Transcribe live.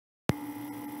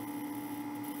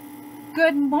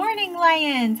Good morning,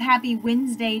 Lions! Happy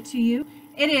Wednesday to you.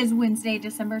 It is Wednesday,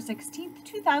 December 16th,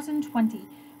 2020.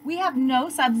 We have no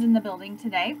subs in the building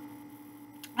today.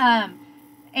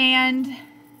 And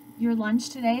your lunch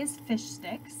today is fish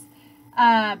sticks.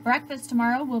 Breakfast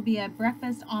tomorrow will be a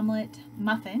breakfast omelet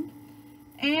muffin.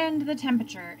 And the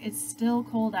temperature is still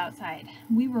cold outside.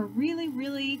 We were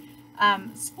really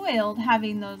spoiled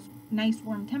having those nice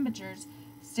warm temperatures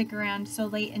stick around so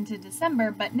late into December,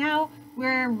 but now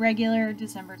we're regular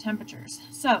December temperatures.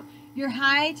 So your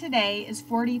high today is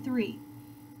 43.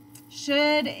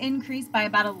 Should increase by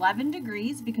about 11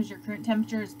 degrees because your current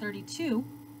temperature is 32.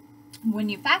 When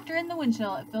you factor in the wind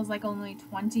chill, it feels like only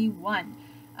 21.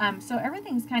 So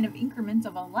everything's kind of increments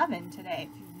of 11 today,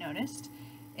 if you've noticed.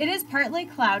 It is partly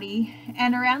cloudy,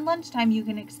 and around lunchtime you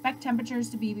can expect temperatures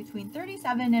to be between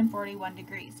 37 and 41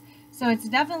 degrees. So it's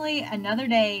definitely another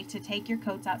day to take your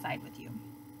coats outside with you.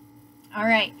 All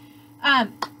right.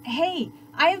 Hey,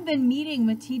 I have been meeting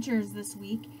with teachers this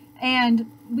week, and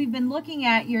we've been looking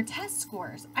at your test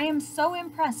scores. I am so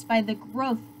impressed by the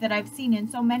growth that I've seen in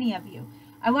so many of you.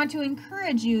 I want to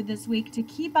encourage you this week to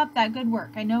keep up that good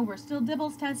work. I know we're still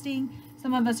dibbles testing.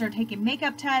 Some of us are taking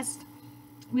makeup tests.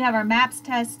 We have our MAPS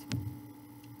test.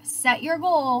 Set your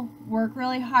goal, work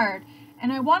really hard,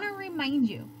 and I want to remind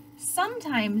you,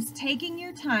 sometimes taking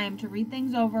your time to read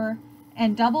things over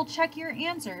and double check your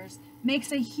answers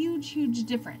makes a huge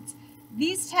difference.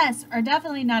 These tests are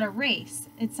definitely not a race.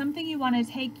 It's something you want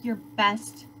to take your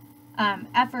best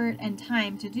effort and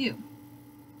time to do.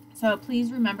 So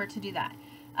please remember to do that.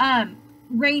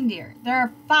 Reindeer. There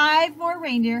are 5 more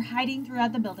reindeer hiding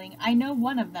throughout the building. I know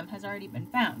one of them has already been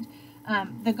found.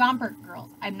 The Gomper girls.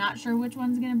 I'm not sure which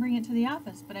one's going to bring it to the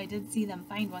office, but I did see them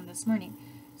find one this morning.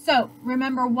 So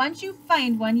remember, once you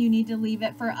find one, you need to leave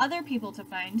it for other people to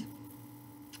find.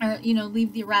 Or,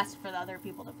 leave the rest for the other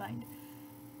people to find.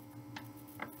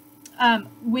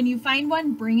 When you find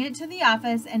one, bring it to the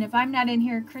office, and if I'm not in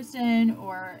here, Kristen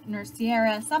or Nurse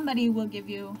Sierra, somebody will give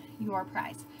you your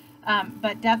prize.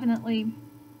 But definitely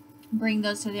bring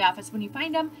those to the office when you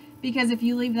find them, because if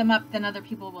you leave them up, then other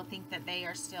people will think that they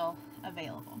are still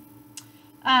available.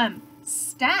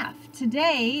 Staff,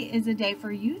 today is a day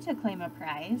for you to claim a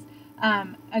prize.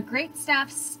 A great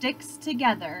staff sticks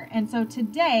together, and so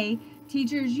today,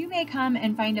 teachers, you may come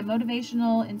and find a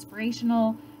motivational,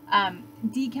 inspirational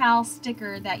decal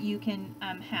sticker that you can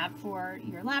have for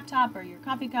your laptop or your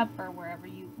coffee cup or wherever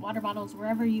you, water bottles,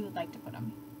 wherever you would like to put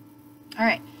them. All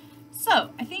right, so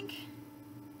I think,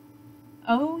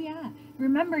 oh yeah,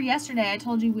 remember yesterday I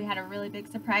told you we had a really big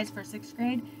surprise for 6th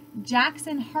grade?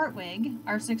 Jackson Hartwig,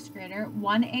 our 6th grader,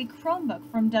 won a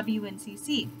Chromebook from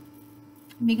WNCC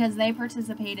because they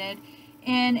participated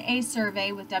in a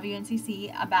survey with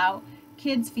WNCC about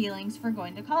kids' feelings for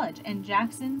going to college, and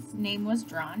Jackson's name was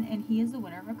drawn, and he is the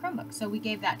winner of a Chromebook. So we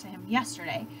gave that to him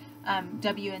yesterday.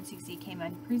 WNCC came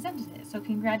and presented it. So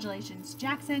congratulations,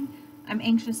 Jackson. I'm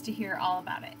anxious to hear all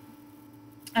about it.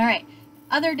 All right,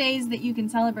 other days that you can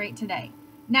celebrate today.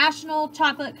 National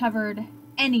Chocolate Covered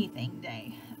Anything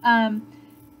Day.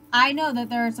 I know that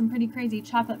there are some pretty crazy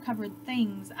chocolate covered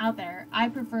things out there. I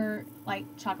prefer like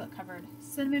chocolate covered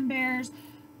cinnamon bears.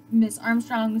 Miss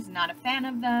Armstrong's not a fan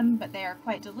of them, but they are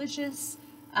quite delicious.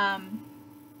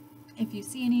 If you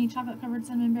see any chocolate covered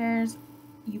cinnamon bears,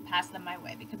 you pass them my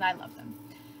way because I love them.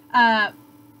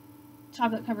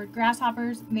 Chocolate covered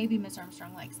grasshoppers, maybe Miss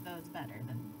Armstrong likes those better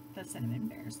than the cinnamon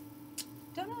bears.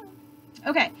 Don't know.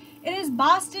 Okay, it is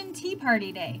Boston Tea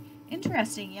Party Day.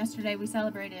 Interesting, yesterday we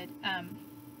celebrated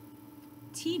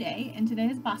Tea Day, and today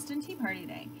is Boston Tea Party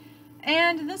Day.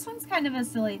 And this one's kind of a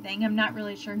silly thing. I'm not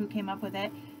really sure who came up with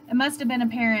it. It must have been a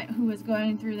parent who was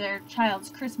going through their child's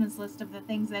Christmas list of the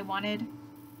things they wanted.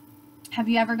 Have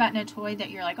you ever gotten a toy that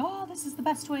you're like, oh, this is the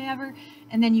best toy ever,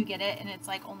 and then you get it and it's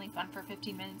like only fun for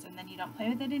 15 minutes and then you don't play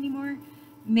with it anymore?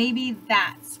 Maybe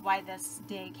that's why this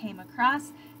day came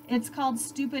across. It's called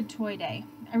Stupid Toy Day.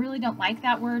 I really don't like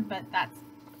that word, but that's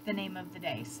the name of the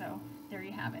day, so there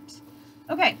you have it.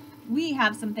 Okay, we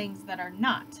have some things that are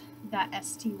not that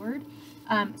ST word,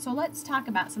 so let's talk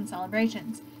about some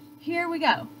celebrations. Here we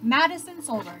go. Madison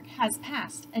Solberg has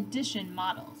passed addition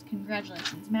models.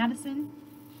 Congratulations, Madison.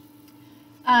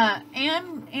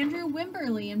 And Andrew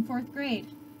Wimberly in 4th grade.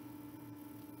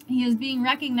 He is being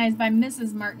recognized by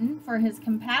Mrs. Martin for his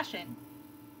compassion.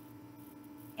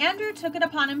 Andrew took it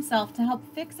upon himself to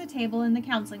help fix a table in the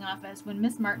counseling office when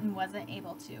Miss Martin wasn't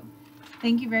able to.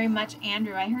 Thank you very much,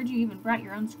 Andrew. I heard you even brought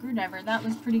your own screwdriver. That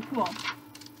was pretty cool.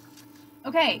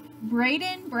 Okay,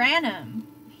 Braden Branham.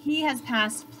 He has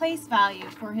passed place value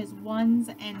for his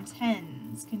 1s and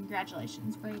 10s.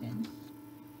 Congratulations, Braden.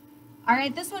 All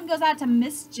right, this one goes out to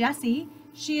Miss Jessie.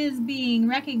 She is being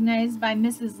recognized by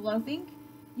Mrs. Loafink.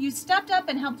 You stepped up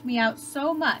and helped me out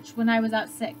so much when I was out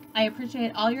sick. I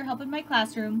appreciate all your help in my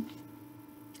classroom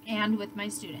and with my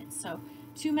students. So,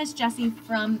 to Miss Jessie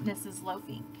from Mrs.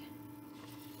 Loafink.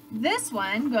 This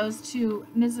one goes to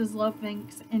Mrs.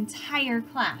 Loafink's entire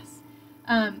class.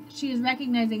 She is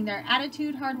recognizing their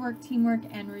attitude, hard work, teamwork,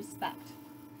 and respect.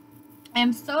 I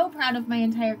am so proud of my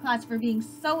entire class for being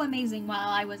so amazing while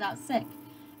I was out sick.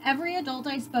 Every adult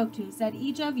I spoke to said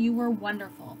each of you were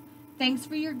wonderful. Thanks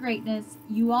for your greatness.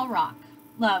 You all rock.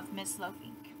 Love, Miss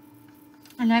Loafink.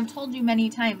 And I've told you many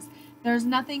times, there's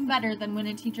nothing better than when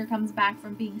a teacher comes back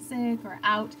from being sick or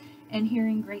out and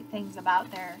hearing great things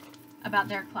about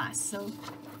their class. So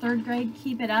 3rd grade,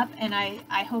 keep it up, and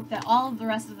I hope that all of the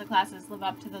rest of the classes live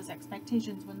up to those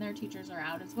expectations when their teachers are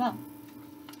out as well.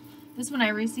 This one I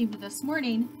received this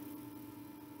morning.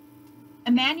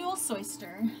 Emmanuel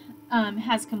Soyster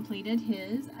has completed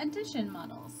his addition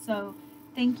models. So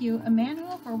thank you,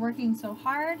 Emmanuel, for working so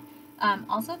hard.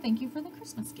 Also, thank you for the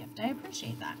Christmas gift. I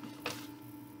appreciate that.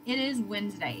 It is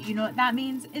Wednesday. You know what that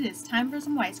means? It is time for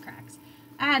some wisecracks.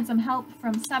 I had some help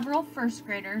from several 1st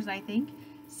graders, I think.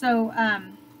 So,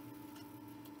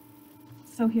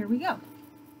 so here we go.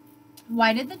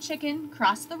 Why did the chicken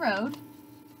cross the road?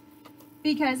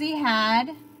 Because he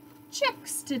had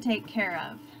chicks to take care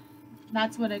of.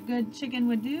 That's what a good chicken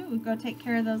would do, would go take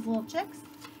care of those little chicks.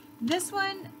 This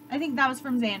one, I think that was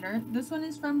from Xander. This one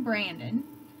is from Brandon.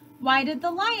 Why did the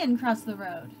lion cross the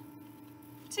road?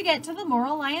 To get to the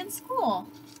Moral Lion School.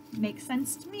 Makes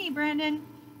sense to me, Brandon.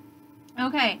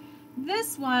 Okay,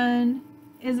 this one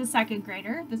is a 2nd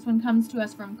grader. This one comes to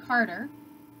us from Carter.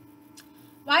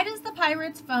 Why does the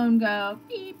pirate's phone go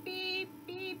beep, beep,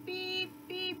 beep, beep,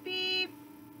 beep, beep?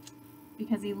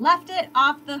 Because he left it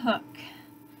off the hook.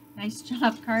 Nice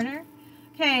job, Carter.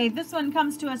 Okay, this one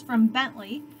comes to us from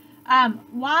Bentley.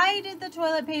 Why did the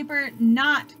toilet paper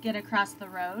not get across the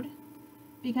road?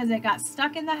 Because it got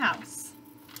stuck in the house.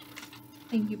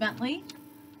 Thank you, Bentley.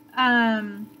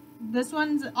 This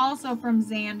one's also from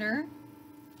Xander.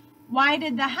 Why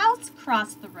did the house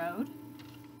cross the road?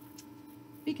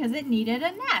 Because it needed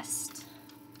a nest.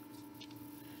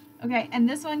 Okay, and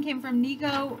this one came from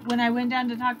Nico. When I went down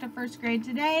to talk to 1st grade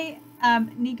today,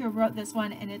 Nico wrote this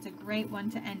one, and it's a great one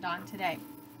to end on today.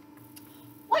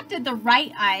 What did the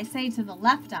right eye say to the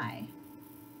left eye?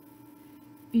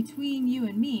 Between you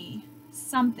and me,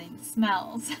 something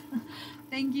smells.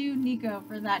 Thank you, Nico,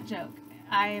 for that joke.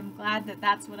 I am glad that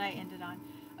that's what I ended on.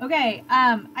 Okay,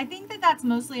 I think that that's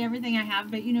mostly everything I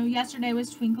have, but you know, yesterday was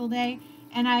Twinkle Day,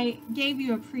 and I gave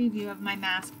you a preview of my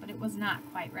mask, but it was not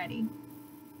quite ready.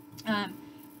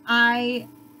 I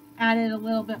added a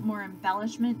little bit more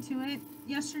embellishment to it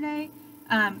yesterday.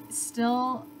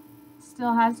 Still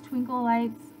has twinkle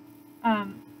lights,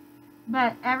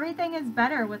 but everything is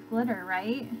better with glitter,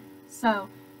 right? So,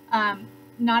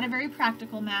 not a very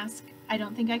practical mask. I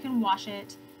don't think I can wash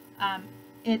it.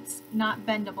 It's not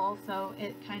bendable, so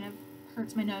it kind of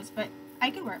hurts my nose, but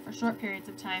I could wear it for short periods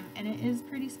of time, and it is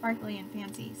pretty sparkly and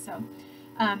fancy. So,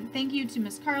 thank you to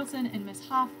Miss Carlson and Miss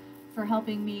Hoff for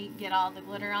helping me get all the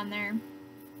glitter on there.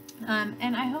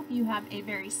 And I hope you have a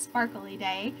very sparkly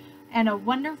day and a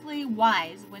wonderfully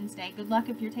wise Wednesday. Good luck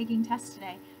if you're taking tests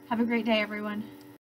today. Have a great day, everyone.